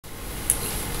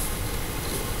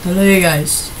Hello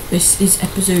guys, this is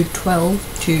episode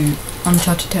 12 to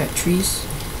Uncharted Territories,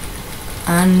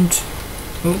 and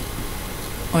oh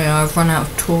yeah, I've run out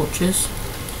of torches.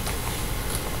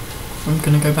 I'm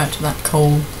gonna go back to that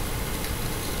coal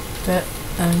bit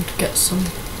and get some,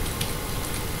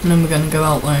 and then we're gonna go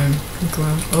out there and look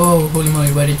around. Oh holy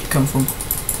moly, where did you come from?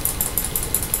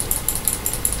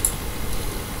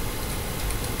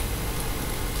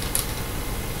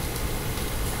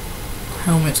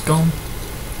 Helmet's gone.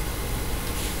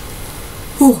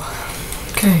 Ooh,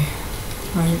 okay,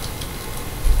 right.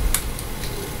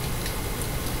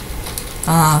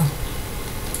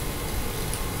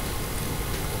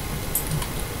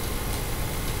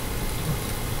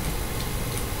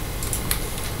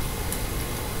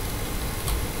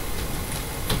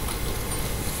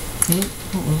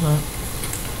 What was that?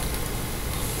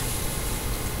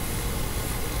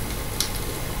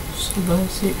 So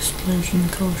there's the explosion, the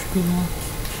coal should be there.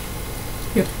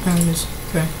 Yep, there it is,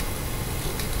 okay.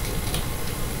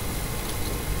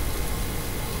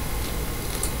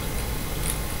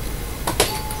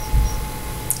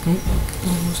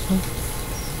 Almost done.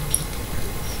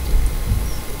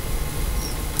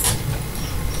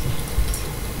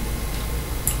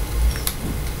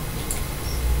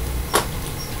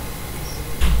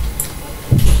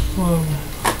 Whoa.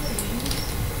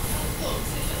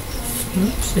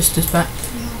 Sister's back.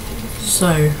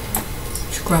 So,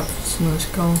 let's grab some of this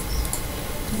coal.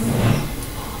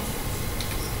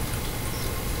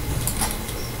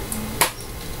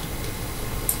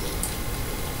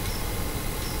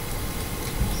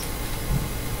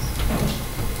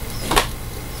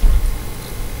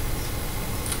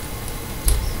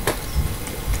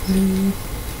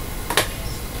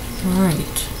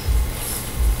 Right.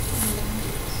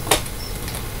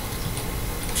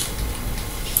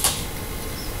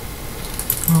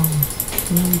 Oh,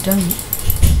 no we don't.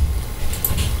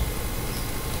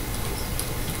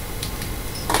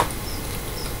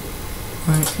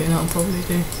 Right, okay, that'll probably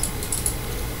do.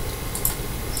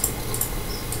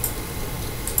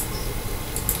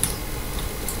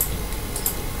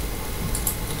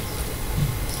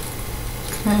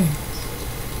 Okay.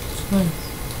 So,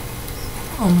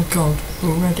 oh my god,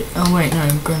 we're ready. Oh wait, no,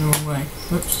 I'm going the wrong way.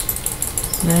 Whoops.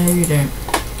 No, you don't.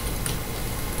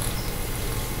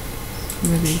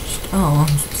 Maybe just, oh,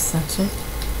 I'm pathetic.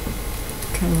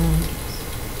 Okay, right.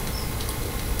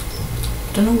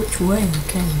 Don't know which way I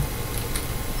came.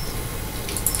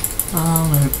 Oh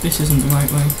no, this isn't the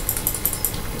right way.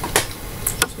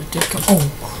 So I did come. Oh,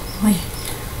 wait.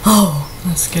 Oh,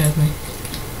 that scared me.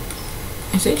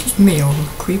 Is it just me, or are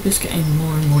creepers getting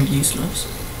more and more useless?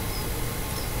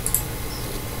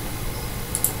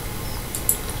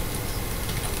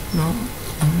 No,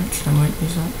 actually I won't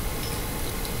use that.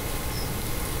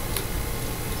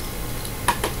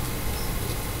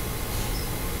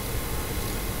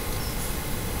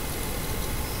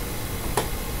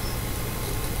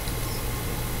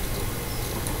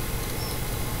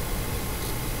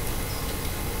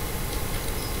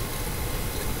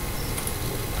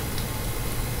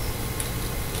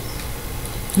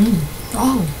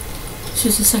 Oh, this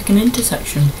is the second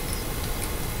intersection.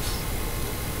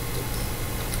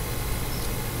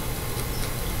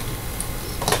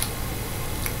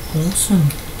 Awesome.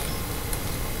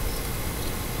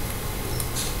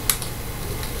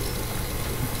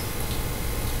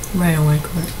 Railway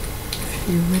quick.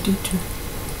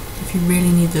 If you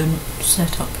really need the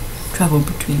setup, travel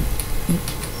between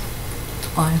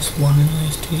IS1 and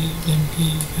IS2, then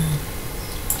here you go.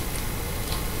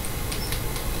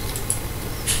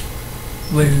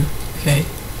 Woo, okay.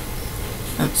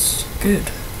 That's good.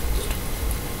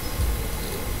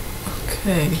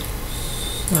 Okay,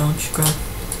 so I'll just grab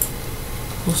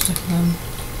 4 stack of them.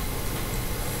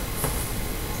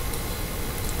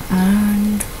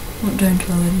 And what don't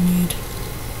I really need?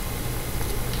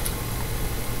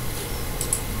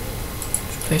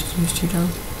 Just place these two down.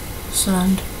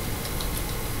 Sand.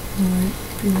 Alright,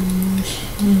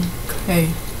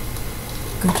 okay.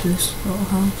 Go to this little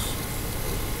house.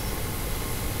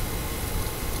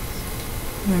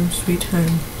 Home sweet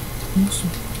home.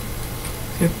 Awesome.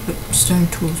 Okay, put stone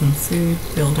tools and food,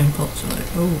 building pots. Like,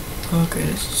 oh, okay,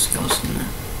 there's a skeleton there.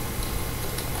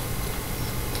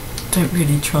 Don't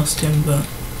really trust him, but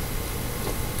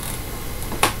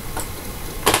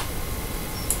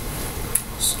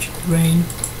stupid rain.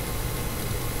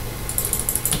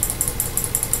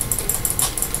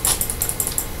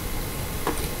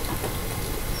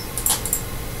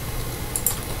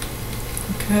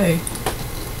 Okay,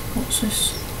 what's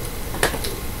this?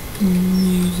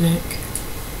 Music.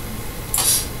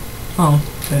 Oh,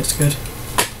 okay, it's good.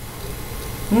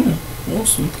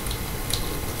 Awesome.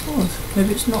 Oh,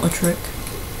 maybe it's not a trick.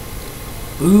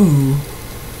 Ooh.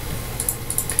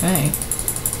 Okay.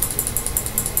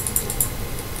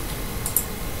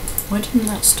 Why didn't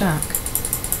that stack?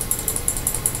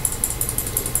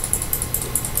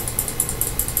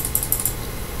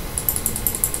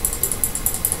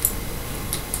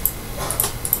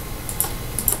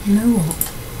 You know what?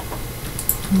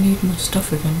 I need my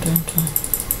stuff again, don't I?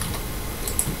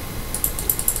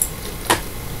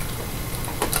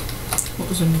 What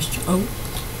was in this? Oh.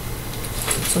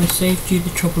 So I saved you the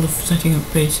trouble of setting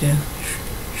up base here.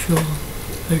 Sure.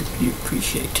 Hope you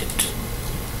appreciate it.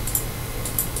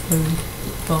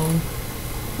 Bowl.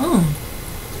 Oh.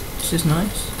 This is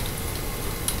nice.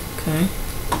 Okay.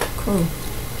 Cool.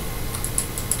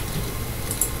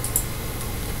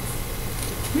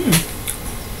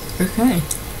 Okay,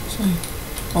 so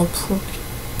I'll probably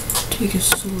take a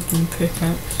sword and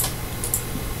pickaxe.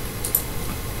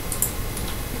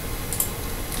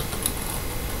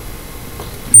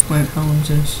 Wait, how long is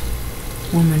this?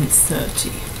 1 minute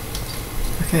 30.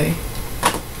 Okay.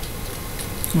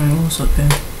 Wait, what's up here?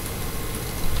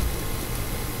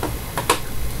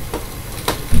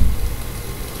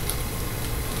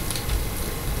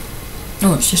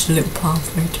 Oh, it's just a little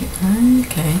pathway to...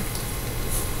 Okay.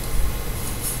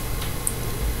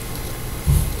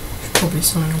 Probably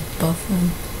something above them.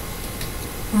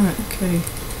 Right, okay.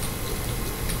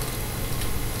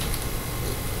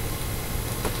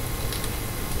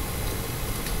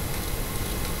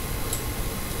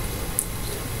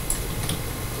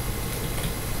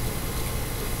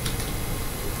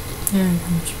 Yeah,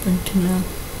 I'm sprinting now.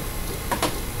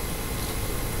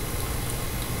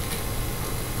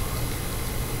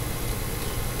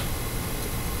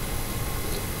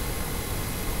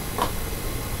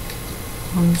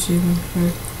 I'm zooming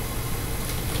through.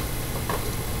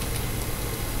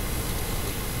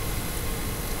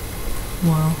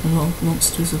 Wow, a lot of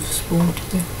monsters have spawned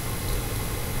here.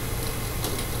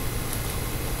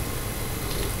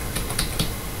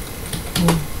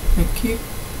 Oh, thank you.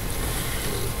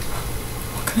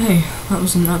 Okay, that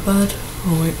wasn't that bad.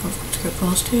 Oh wait, I've got to get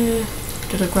past here.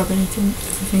 Did I grab anything?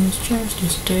 Everything's chest?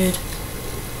 Yes, I did.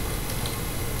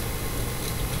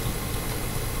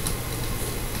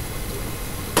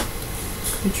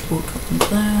 Could walk up in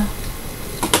there.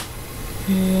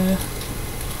 Here.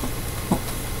 Oh.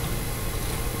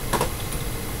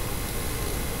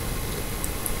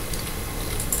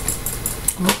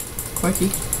 Oh,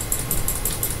 crikey.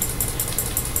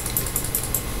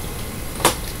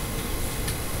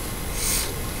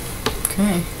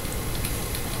 Okay.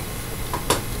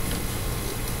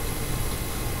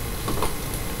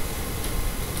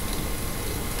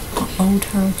 Old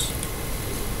house.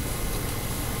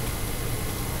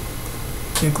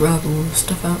 So grab all the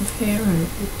stuff out of here and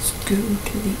let's go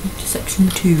to the intersection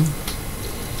 2.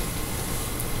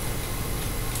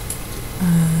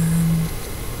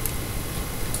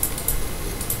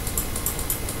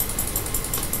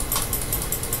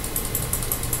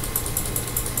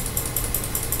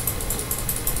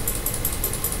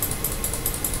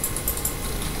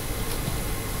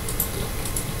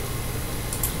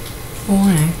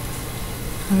 Why?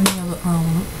 How many other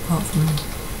armour apart from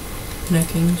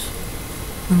leggings?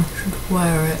 I should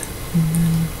wear it and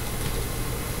then...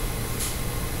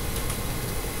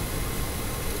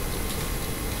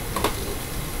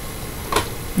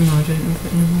 No, I don't have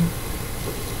it anymore.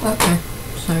 Okay,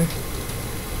 so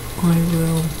I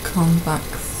will come back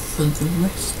for the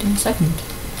rest in a second.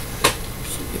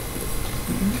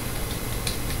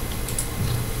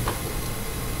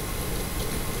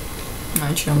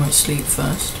 Actually, I might sleep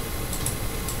first.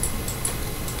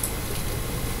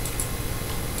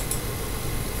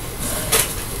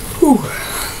 Whew.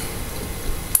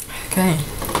 Okay.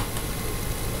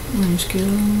 Let's go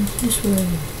this way.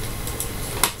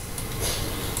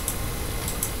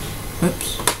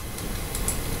 Oops.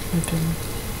 Okay.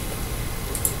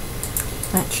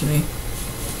 Actually,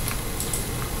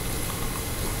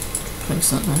 place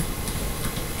that there.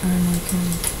 And I can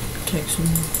take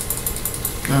some...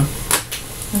 Oh.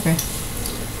 Okay.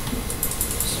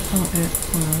 That's about it.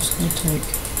 What else can I take?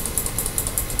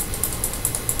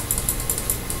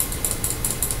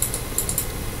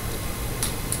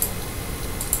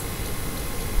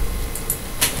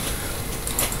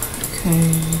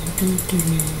 Okay, could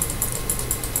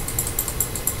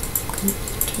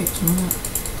take some of that.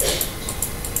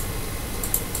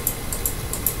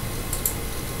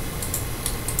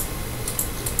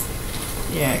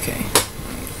 Yeah, okay.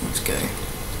 Right, let's go.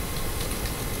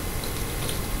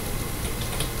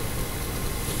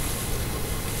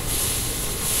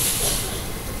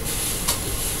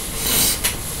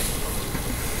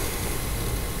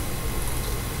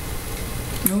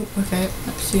 Oh, okay,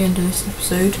 that's the end of this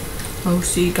episode. I will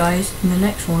see you guys in the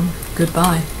next one.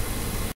 Goodbye.